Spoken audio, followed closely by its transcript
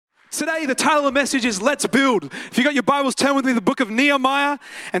Today, the title of the message is Let's Build. If you got your Bibles, turn with me to the book of Nehemiah.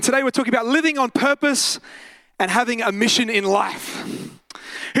 And today we're talking about living on purpose and having a mission in life.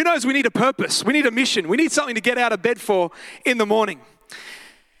 Who knows we need a purpose? We need a mission. We need something to get out of bed for in the morning.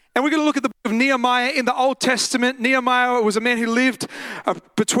 And we're going to look at the book of Nehemiah in the Old Testament. Nehemiah was a man who lived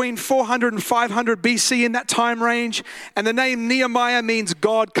between 400 and 500 BC in that time range. And the name Nehemiah means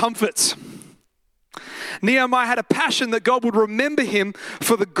God comforts. Nehemiah had a passion that God would remember him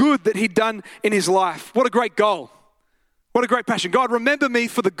for the good that he'd done in his life. What a great goal. What a great passion. God, remember me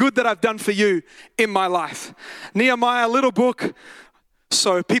for the good that I've done for you in my life. Nehemiah, little book.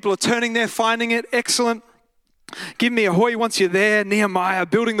 So people are turning there, finding it. Excellent. Give me a hoy once you're there. Nehemiah,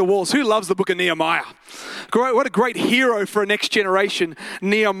 building the walls. Who loves the book of Nehemiah? Great, what a great hero for a next generation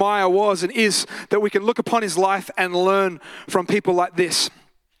Nehemiah was and is, that we can look upon his life and learn from people like this.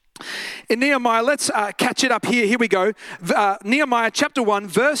 In Nehemiah, let's catch it up here. Here we go. Nehemiah chapter 1,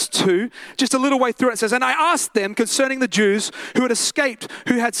 verse 2, just a little way through it says, "And I asked them concerning the Jews who had escaped,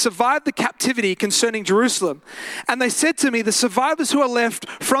 who had survived the captivity concerning Jerusalem. And they said to me, the survivors who are left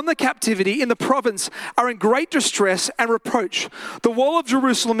from the captivity in the province are in great distress and reproach. The wall of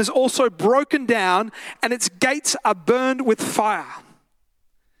Jerusalem is also broken down and its gates are burned with fire."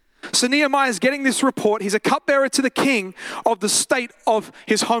 So Nehemiah is getting this report. He's a cupbearer to the king of the state of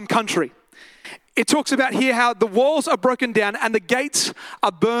his home country. It talks about here how the walls are broken down and the gates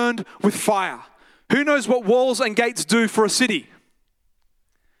are burned with fire. Who knows what walls and gates do for a city?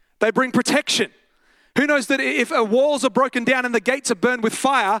 They bring protection. Who knows that if walls are broken down and the gates are burned with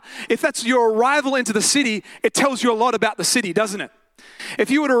fire, if that's your arrival into the city, it tells you a lot about the city, doesn't it? If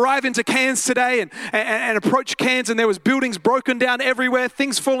you would arrive into Cairns today and approach Cairns and there was buildings broken down everywhere,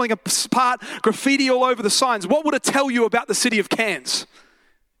 things falling apart, graffiti all over the signs, what would it tell you about the city of Cairns?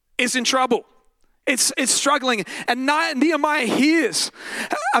 It's in trouble. It's struggling. And Nehemiah hears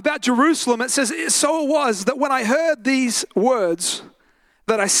about Jerusalem. It says, "So it was that when I heard these words,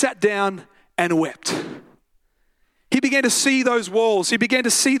 that I sat down and wept." He began to see those walls. He began to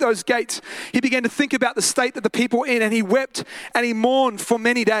see those gates. He began to think about the state that the people were in, and he wept and he mourned for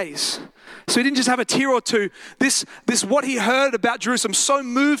many days. So he didn't just have a tear or two. This what he heard about Jerusalem so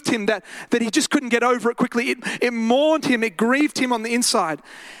moved him that he just couldn't get over it quickly. It mourned him. It grieved him on the inside.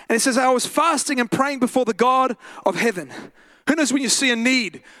 And it says, "I was fasting and praying before the God of heaven." Who knows when you see a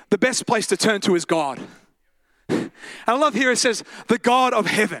need, the best place to turn to is God. And I love here it says, the God of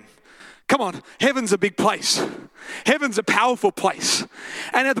heaven. Come on, heaven's a big place. Heaven's a powerful place.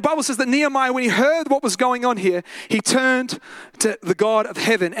 And the Bible says that Nehemiah, when he heard what was going on here, he turned to the God of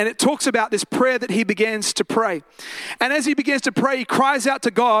heaven. And it talks about this prayer that he begins to pray. And as he begins to pray, he cries out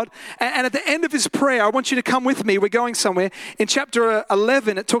to God. And at the end of his prayer, I want you to come with me. We're going somewhere. In chapter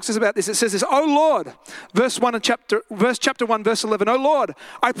 11, it talks about this. It says this, "Oh Lord," verse chapter 1, verse 11, "Oh Lord,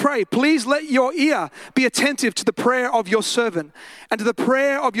 I pray, please let your ear be attentive to the prayer of your servant and to the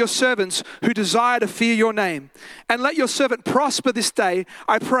prayer of your servants who desire to fear your name. And let your servant prosper this day,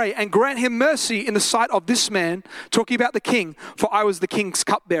 I pray, and grant him mercy in the sight of this man," talking about the king, "for I was the king's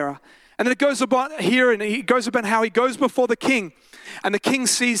cupbearer." And then it goes about here, and he goes about how he goes before the king. And the king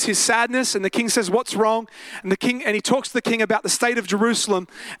sees his sadness, and the king says, "What's wrong?" And he talks to the king about the state of Jerusalem.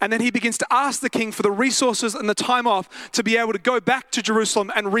 And then he begins to ask the king for the resources and the time off to be able to go back to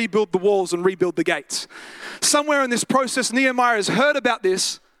Jerusalem and rebuild the walls and rebuild the gates. Somewhere in this process, Nehemiah has heard about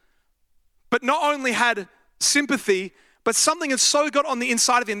this, but not only had sympathy, but something had so got on the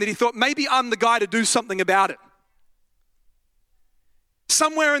inside of him that he thought, maybe I'm the guy to do something about it.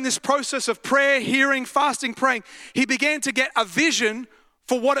 Somewhere in this process of prayer, hearing, fasting, praying, he began to get a vision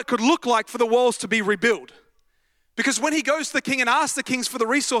for what it could look like for the walls to be rebuilt. Because when he goes to the king and asks the kings for the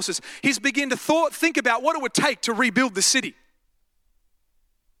resources, he's beginning to think about what it would take to rebuild the city.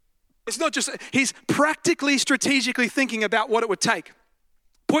 It's not just, he's practically, strategically thinking about what it would take.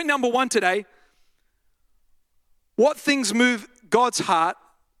 Point number 1 today, what things move God's heart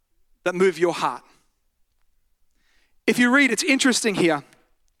that move your heart? If you read, it's interesting here.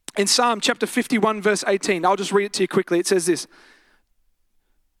 In Psalm chapter 51, verse 18, I'll just read it to you quickly. It says this,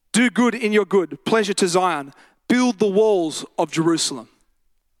 "Do good in your good, pleasure to Zion, build the walls of Jerusalem."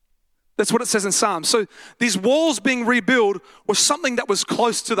 That's what it says in Psalm. So these walls being rebuilt was something that was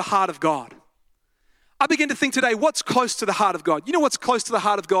close to the heart of God. I begin to think today, what's close to the heart of God? You know what's close to the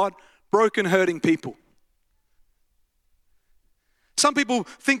heart of God? Broken, hurting people. Some people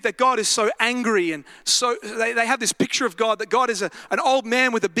think that God is so angry, and so they have this picture of God, that God is an old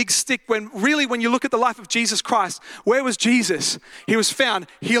man with a big stick, when really when you look at the life of Jesus Christ, where was Jesus? He was found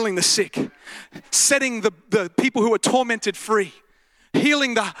healing the sick, setting the people who were tormented free,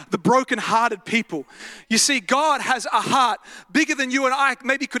 healing the brokenhearted people. You see, God has a heart bigger than you and I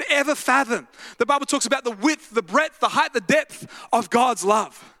maybe could ever fathom. The Bible talks about the width, the breadth, the height, the depth of God's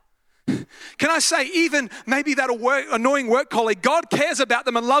love. Can I say, even maybe that annoying work colleague, God cares about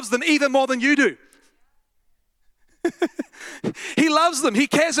them and loves them even more than you do. He loves them. He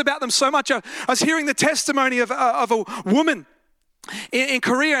cares about them so much. I was hearing the testimony of a woman in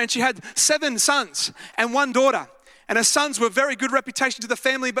Korea, and she had 7 sons and 1 daughter. And her sons were very good reputation to the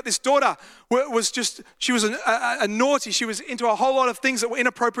family, but this daughter she was a naughty. She was into a whole lot of things that were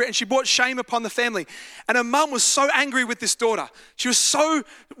inappropriate, and she brought shame upon the family. And her mum was so angry with this daughter.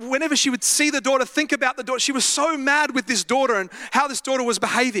 Whenever she would see the daughter, think about the daughter, she was so mad with this daughter and how this daughter was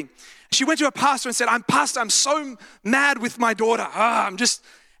behaving. She went to her pastor and said, Pastor, I'm so mad with my daughter. And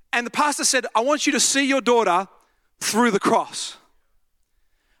the pastor said, I want you to see your daughter through the cross.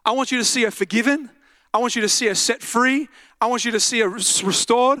 I want you to see her forgiven. I want you to see her set free. I want you to see her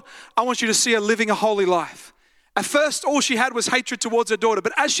restored. I want you to see her living a holy life. At first, all she had was hatred towards her daughter.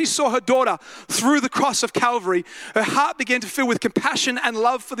 But as she saw her daughter through the cross of Calvary, her heart began to fill with compassion and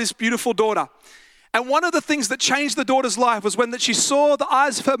love for this beautiful daughter. And one of the things that changed the daughter's life was when she saw the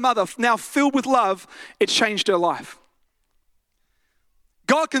eyes of her mother now filled with love, it changed her life.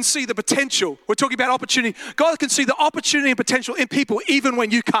 God can see the potential. We're talking about opportunity. God can see the opportunity and potential in people even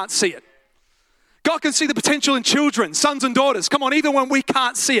when you can't see it. God can see the potential in children, sons and daughters. Come on, even when we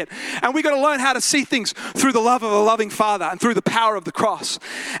can't see it. And we got to learn how to see things through the love of a loving Father and through the power of the cross.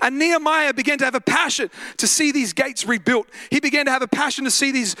 And Nehemiah began to have a passion to see these gates rebuilt. He began to have a passion to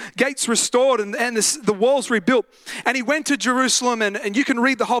see these gates restored and the walls rebuilt. And he went to Jerusalem, and you can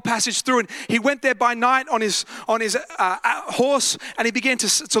read the whole passage through. And he went there by night on his horse, and he began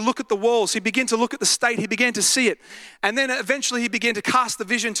to look at the walls. He began to look at the state. He began to see it. And then eventually he began to cast the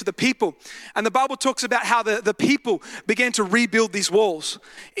vision to the people. And the Bible talks about how the people began to rebuild these walls.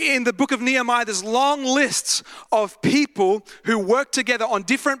 In the book of Nehemiah, there's long lists of people who worked together on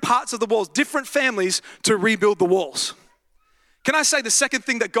different parts of the walls, different families to rebuild the walls. Can I say the second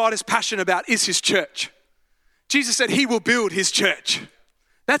thing that God is passionate about is his church? Jesus said he will build his church.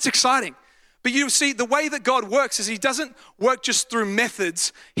 That's exciting. But you see, the way that God works is he doesn't work just through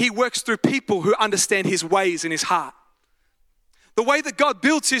methods. He works through people who understand his ways and his heart. The way that God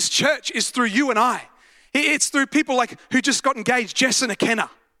builds his church is through you and I. It's through people like who just got engaged, Jess and Akenna.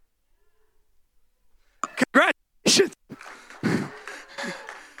 Congratulations.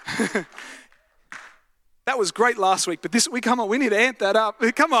 That was great last week, but this week, come on, we need to amp that up.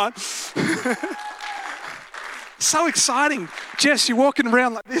 Come on. So exciting. Jess, you're walking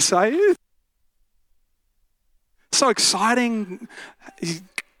around like this, are you? So exciting.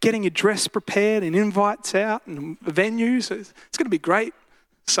 Getting your dress prepared and invites out and venues. It's going to be great.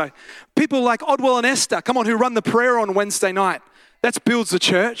 So people like Odwell and Esther, come on, who run the prayer on Wednesday night. That builds the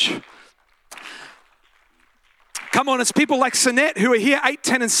church. Come on, it's people like Sinette who are here 8,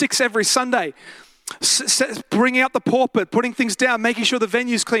 10 and 6 every Sunday. Bringing out the pulpit, putting things down, making sure the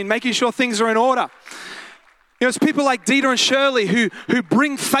venue's clean, making sure things are in order. You know, it's people like Dieter and Shirley who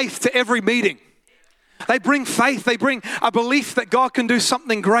bring faith to every meeting. They bring faith. They bring a belief that God can do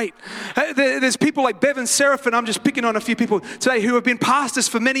something great. There's people like Bev and Seraphin, I'm just picking on a few people today, who have been pastors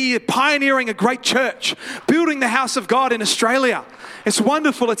for many years, pioneering a great church, building the house of God in Australia. It's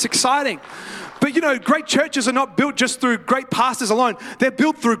wonderful. It's exciting. But you know, great churches are not built just through great pastors alone. They're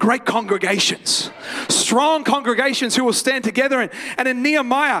built through great congregations. Strong congregations who will stand together. And in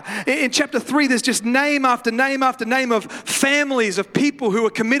Nehemiah, in chapter 3, there's just name after name after name of families of people who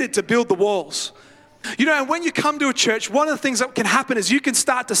are committed to build the walls. You know, and when you come to a church, one of the things that can happen is you can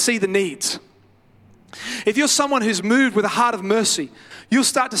start to see the needs. If you're someone who's moved with a heart of mercy, you'll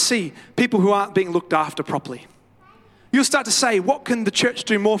start to see people who aren't being looked after properly. You'll start to say, what can the church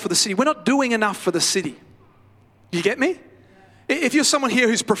do more for the city? We're not doing enough for the city. You get me? If you're someone here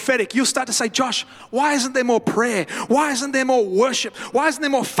who's prophetic, you'll start to say, Josh, why isn't there more prayer? Why isn't there more worship? Why isn't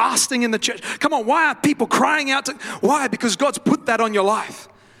there more fasting in the church? Come on, why are people crying out? Why? Because God's put that on your life.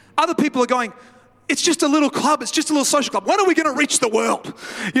 Other people are going, it's just a little club. It's just a little social club. When are we going to reach the world?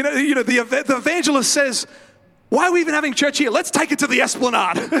 You know, the evangelist says, why are we even having church here? Let's take it to the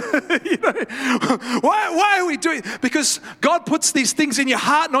Esplanade. You know, why are we doing? Because God puts these things in your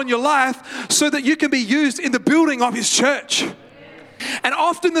heart and on your life so that you can be used in the building of his church. And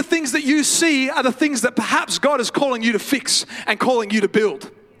often the things that you see are the things that perhaps God is calling you to fix and calling you to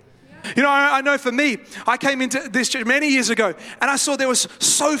build. You know, I know for me, I came into this church many years ago and I saw there was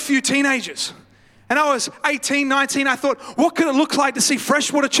so few teenagers. And I was 18, 19. I thought, what could it look like to see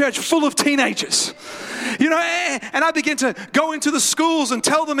Freshwater Church full of teenagers? And I began to go into the schools and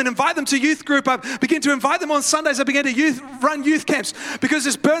tell them and invite them to youth group. I began to invite them on Sundays. I began to run youth camps because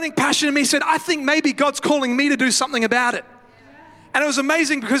this burning passion in me said, I think maybe God's calling me to do something about it. And it was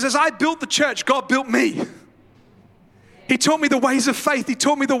amazing because as I built the church, God built me. He taught me the ways of faith. He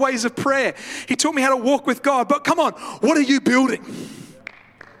taught me the ways of prayer. He taught me how to walk with God. But come on, what are you building?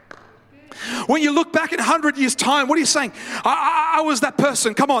 When you look back in 100 years' time, what are you saying? I was that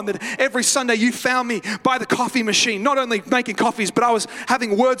person, come on, that every Sunday you found me by the coffee machine, not only making coffees, but I was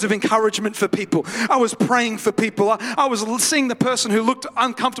having words of encouragement for people. I was praying for people. I was seeing the person who looked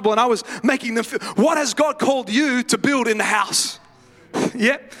uncomfortable and I was making them feel, what has God called you to build in the house?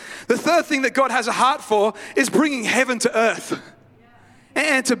 Yep. The third thing that God has a heart for is bringing heaven to earth.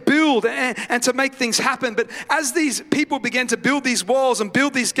 And to build and to make things happen. But as these people began to build these walls and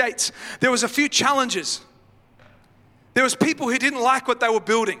build these gates, there was a few challenges. There was people who didn't like what they were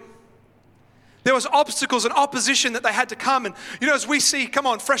building. There was obstacles and opposition that they had to come. And as we see, come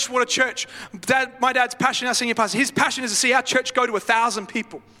on, Freshwater Church, my dad's passion, our senior pastor, his passion is to see our church go to 1,000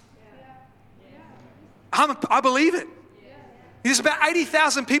 people. I believe it. There's about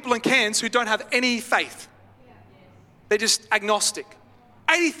 80,000 people in Cairns who don't have any faith. They're just agnostic.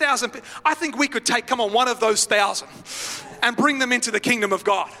 80,000 people. I think we could take, one of those 1,000 and bring them into the kingdom of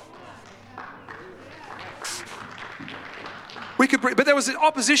God. But there was an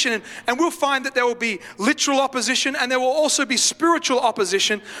opposition, and we'll find that there will be literal opposition and there will also be spiritual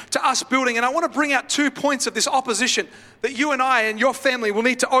opposition to us building. And I want to bring out 2 points of this opposition that you and I and your family will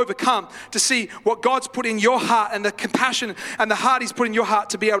need to overcome to see what God's put in your heart and the compassion and the heart He's put in your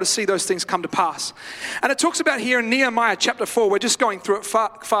heart to be able to see those things come to pass. And it talks about here in Nehemiah chapter 4, we're just going through it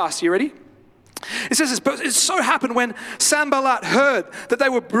fast. You ready? It says, it so happened when Sanballat heard that they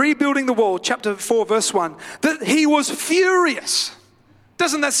were rebuilding the wall, chapter 4, verse 1, that he was furious.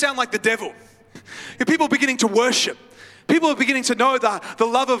 Doesn't that sound like the devil? People are beginning to worship. People are beginning to know the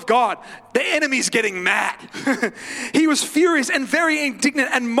love of God. The enemy's getting mad. He was furious and very indignant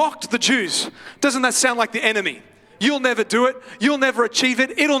and mocked the Jews. Doesn't that sound like the enemy? You'll never do it. You'll never achieve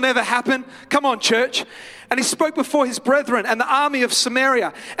it. It'll never happen. Come on, church. And he spoke before his brethren and the army of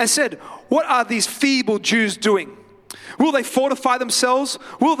Samaria and said, what are these feeble Jews doing? Will they fortify themselves?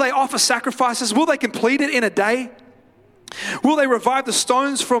 Will they offer sacrifices? Will they complete it in a day? Will they revive the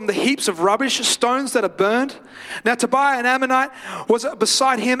stones from the heaps of rubbish, stones that are burned? Now Tobiah an Ammonite was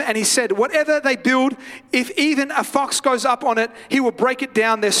beside him, and he said, whatever they build, if even a fox goes up on it, he will break it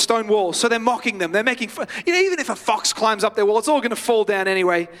down their stone walls. So they're mocking them. They're making fun. Even if a fox climbs up their wall, it's all going to fall down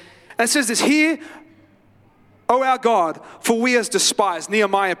anyway. And it says this, hear, O our God, for we are despised.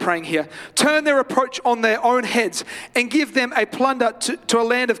 Nehemiah praying here. Turn their reproach on their own heads and give them a plunder to a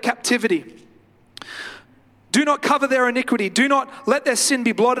land of captivity. Do not cover their iniquity. Do not let their sin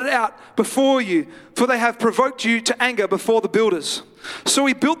be blotted out before you, for they have provoked you to anger before the builders. So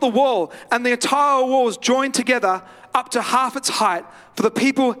he built the wall, and the entire wall was joined together up to half its height, for the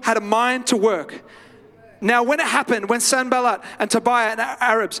people had a mind to work. Now when it happened, when Sanballat and Tobiah and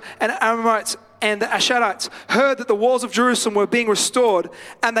Arabs and Ammonites and the Asherites heard that the walls of Jerusalem were being restored,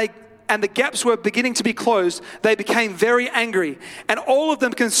 and the gaps were beginning to be closed, they became very angry. And all of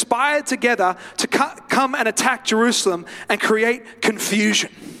them conspired together to come and attack Jerusalem and create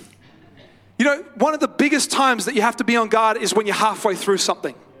confusion. One of the biggest times that you have to be on guard is when you're halfway through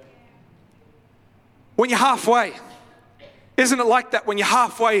something. When you're halfway. Isn't it like that when you're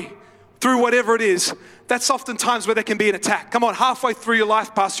halfway through whatever it is? That's oftentimes where there can be an attack. Come on, halfway through your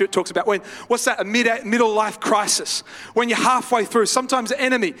life, Pastor, it talks about what's that, a middle life crisis. When you're halfway through, sometimes the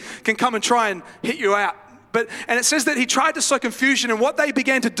enemy can come and try and hit you out. And it says that he tried to sow confusion, and what they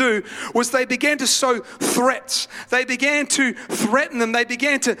began to do was they began to sow threats. They began to threaten them. They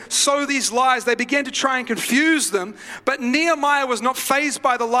began to sow these lies. They began to try and confuse them. But Nehemiah was not fazed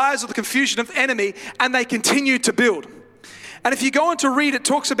by the lies or the confusion of the enemy, and they continued to build. And if you go on to read, it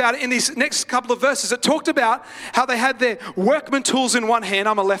talks about it in these next couple of verses. It talked about how they had their workman tools in one hand.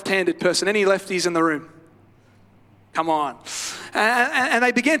 I'm a left-handed person. Any lefties in the room? Come on. And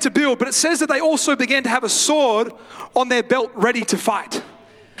they began to build. But it says that they also began to have a sword on their belt ready to fight.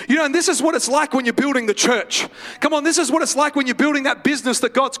 And this is what it's like when you're building the church. Come on, this is what it's like when you're building that business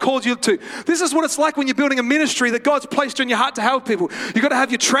that God's called you to. This is what it's like when you're building a ministry that God's placed in your heart to help people. You've got to have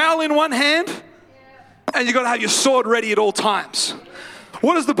your trowel in one hand. And you've got to have your sword ready at all times.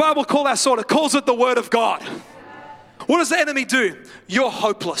 What does the Bible call our sword? It calls it the word of God. What does the enemy do? You're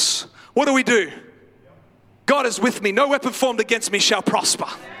hopeless. What do? God is with me. No weapon formed against me shall prosper.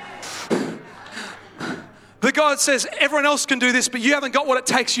 that God says, everyone else can do this, but you haven't got what it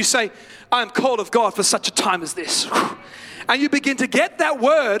takes. You say, I am called of God for such a time as this. And you begin to get that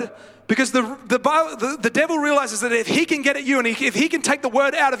word because the devil realizes that if he can get at you and if he can take the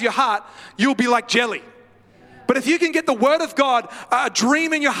word out of your heart, you'll be like jelly. But if you can get the word of God, a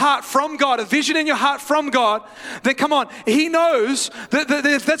dream in your heart from God, a vision in your heart from God, then come on, he knows that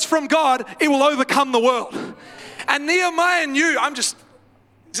if that's from God, it will overcome the world. And Nehemiah knew, this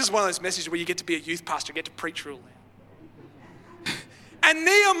is one of those messages where you get to be a youth pastor, you get to preach real loud. And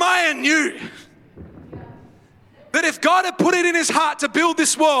Nehemiah knew that if God had put it in his heart to build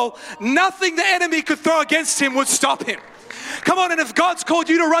this wall, nothing the enemy could throw against him would stop him. Come on, and if God's called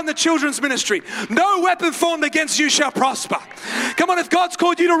you to run the children's ministry, no weapon formed against you shall prosper. Come on, if God's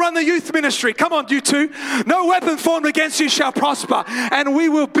called you to run the youth ministry, come on, you too, no weapon formed against you shall prosper. And we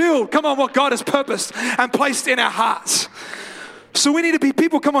will build, come on, what God has purposed and placed in our hearts. So we need to be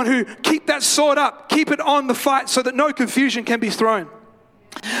people, come on, who keep that sword up, keep it on the fight so that no confusion can be thrown.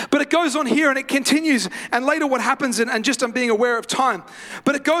 But it goes on here and it continues, and later what happens, and just I'm being aware of time,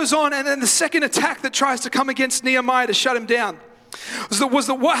 but it goes on, and then the second attack that tries to come against Nehemiah to shut him down was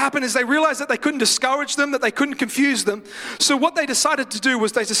that what happened is they realized that they couldn't discourage them, that they couldn't confuse them. So what they decided to do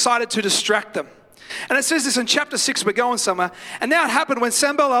was they decided to distract them. And it says this in chapter 6, we're going somewhere. And now it happened when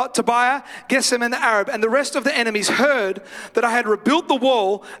Sanballat, Tobiah, Geshem, and the Arab, and the rest of the enemies heard that I had rebuilt the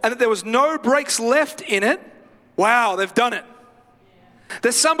wall and that there was no breaks left in it. Wow, they've done it.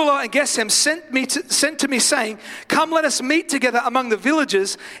 That Sanballat and Geshem sent to me saying, come, let us meet together among the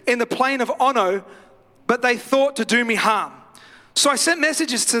villages in the plain of Ono, but they thought to do me harm. So I sent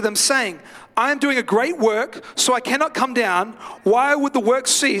messages to them saying, I am doing a great work, so I cannot come down. Why would the work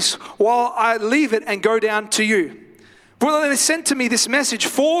cease while I leave it and go down to you? Well, they sent to me this message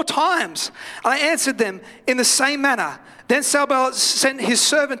 4 times, and I answered them in the same manner. Then Sanballat sent his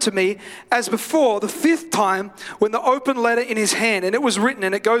servant to me as before, the 5th time, when the open letter in his hand, and it was written,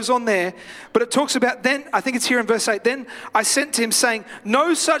 and it goes on there, but it talks about then, I think it's here in verse 8, then I sent to him saying,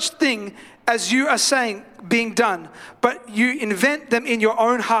 no such thing as you are saying being done, but you invent them in your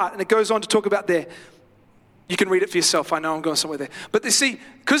own heart. And it goes on to talk about there. You can read it for yourself. I know I'm going somewhere there. But you see,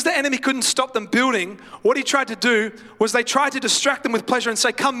 because the enemy couldn't stop them building, what he tried to do was they tried to distract them with pleasure and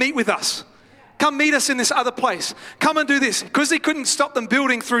say, come meet with us. Come meet us in this other place. Come and do this. Because they couldn't stop them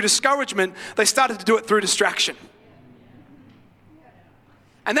building through discouragement, they started to do it through distraction.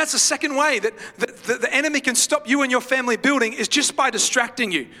 And that's the second way that the enemy can stop you and your family building, is just by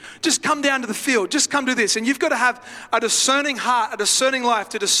distracting you. Just come down to the field. Just come do this. And you've got to have a discerning heart, a discerning life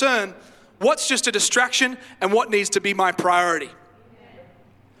to discern what's just a distraction and what needs to be my priority.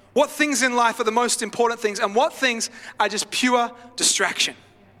 What things in life are the most important things and what things are just pure distraction.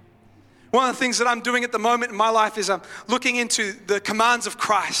 One of the things that I'm doing at the moment in my life is I'm looking into the commands of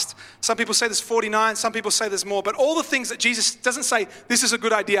Christ. Some people say there's 49, some people say there's more, but all the things that Jesus doesn't say, this is a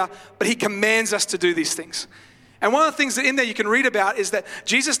good idea, but he commands us to do these things. And one of the things that in there you can read about is that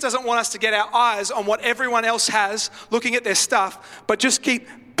Jesus doesn't want us to get our eyes on what everyone else has, looking at their stuff, but just keep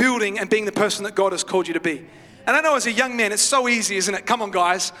building and being the person that God has called you to be. And I know as a young man, it's so easy, isn't it? Come on,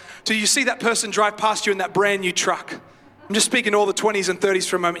 guys. Do you see that person drive past you in that brand new truck? I'm just speaking to all the 20s and 30s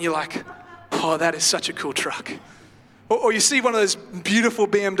for a moment. You're like, oh, that is such a cool truck. Or you see one of those beautiful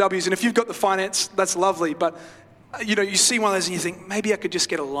BMWs, and if you've got the finance, that's lovely. But you see one of those and you think, maybe I could just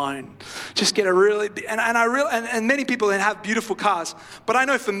get a loan, just get a really. And many people then have beautiful cars. But I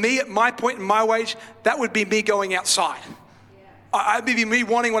know for me, at my point in my wage, that would be me going outside. I'd be me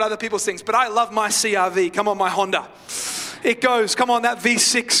wanting what other people think. But I love my CRV. Come on, my Honda. It goes, come on, that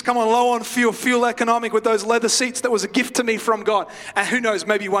V6, come on, low on fuel economic with those leather seats. That was a gift to me from God. And who knows,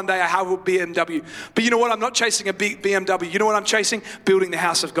 maybe one day I have a BMW. But you know what? I'm not chasing a big BMW. You know what I'm chasing? Building the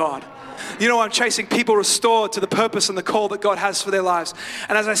house of God. You know, I'm chasing people restored to the purpose and the call that God has for their lives.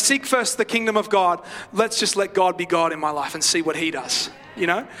 And as I seek first the kingdom of God, let's just let God be God in my life and see what he does.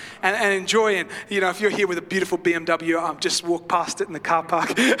 And enjoy it. If you're here with a beautiful BMW, just walk past it in the car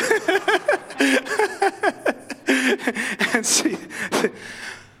park. And see.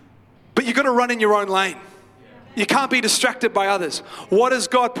 But you've got to run in your own lane. You can't be distracted by others. What has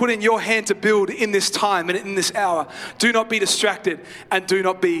God put in your hand to build in this time and in this hour? Do not be distracted and do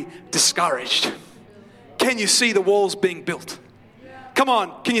not be discouraged. Can you see the walls being built? Come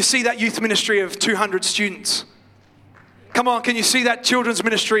on, can you see that youth ministry of 200 students? Come on, can you see that children's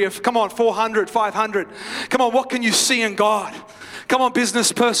ministry of, 400, 500? Come on, what can you see in God? Come on,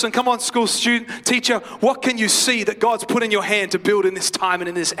 business person. Come on, school student, teacher. What can you see that God's put in your hand to build in this time and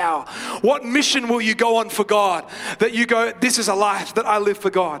in this hour? What mission will you go on for God? That you go, this is a life that I live for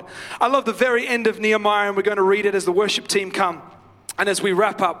God. I love the very end of Nehemiah, and we're going to read it as the worship team come. And as we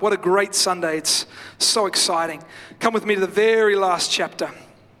wrap up, what a great Sunday. It's so exciting. Come with me to the very last chapter.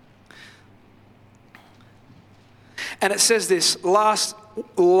 And it says this, last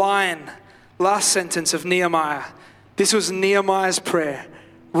sentence of Nehemiah. This was Nehemiah's prayer.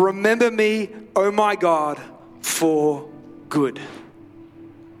 Remember me, oh my God, for good.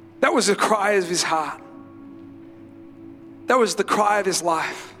 That was the cry of his heart. That was the cry of his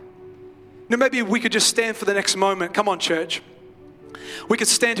life. Now maybe we could just stand for the next moment. Come on, church. We could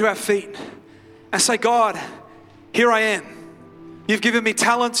stand to our feet and say, God, here I am. You've given me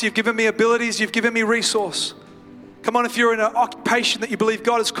talents, you've given me abilities, you've given me resource. Come on, if you're in an occupation that you believe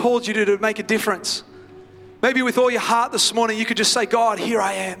God has called you to make a difference. Maybe with all your heart this morning, you could just say, God, here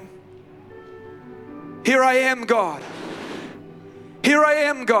I am. Here I am, God. Here I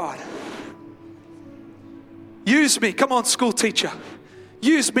am, God. Use me. Come on, school teacher.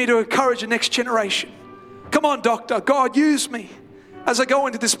 Use me to encourage the next generation. Come on, doctor. God, use me as I go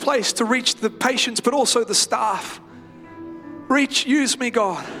into this place to reach the patients, but also the staff. Use me,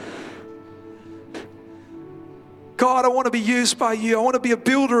 God. God, I want to be used by you. I want to be a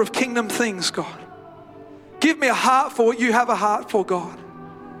builder of kingdom things, God. Give me a heart for what you have a heart for, God.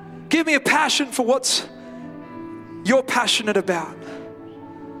 Give me a passion for what's you're passionate about.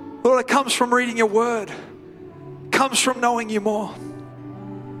 Lord, it comes from reading your word. It comes from knowing you more.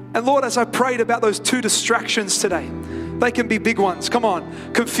 And Lord, as I prayed about those 2 distractions today, they can be big ones. Come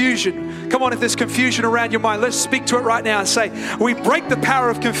on, confusion. Come on, if there's confusion around your mind, let's speak to it right now and say, we break the power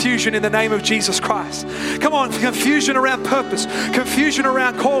of confusion in the name of Jesus Christ. Come on, confusion around purpose, confusion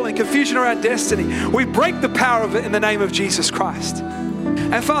around calling, confusion around destiny. We break the power of it in the name of Jesus Christ.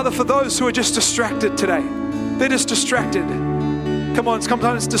 And Father, for those who are just distracted today, they're just distracted. Come on,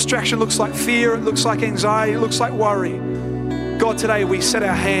 sometimes distraction looks like fear, it looks like anxiety, it looks like worry. God, today we set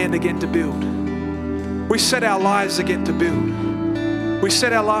our hand again to build. We set our lives again to build. We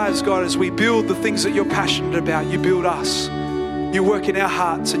set our lives, God, as we build the things that you're passionate about. You build us. You work in our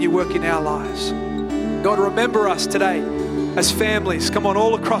hearts and you work in our lives. God, remember us today as families. Come on,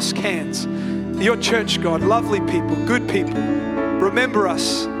 all across Cairns. Your church, God, lovely people, good people. Remember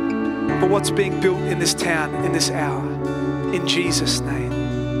us for what's being built in this town, in this hour. In Jesus'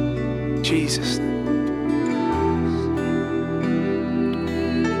 name. Jesus' name.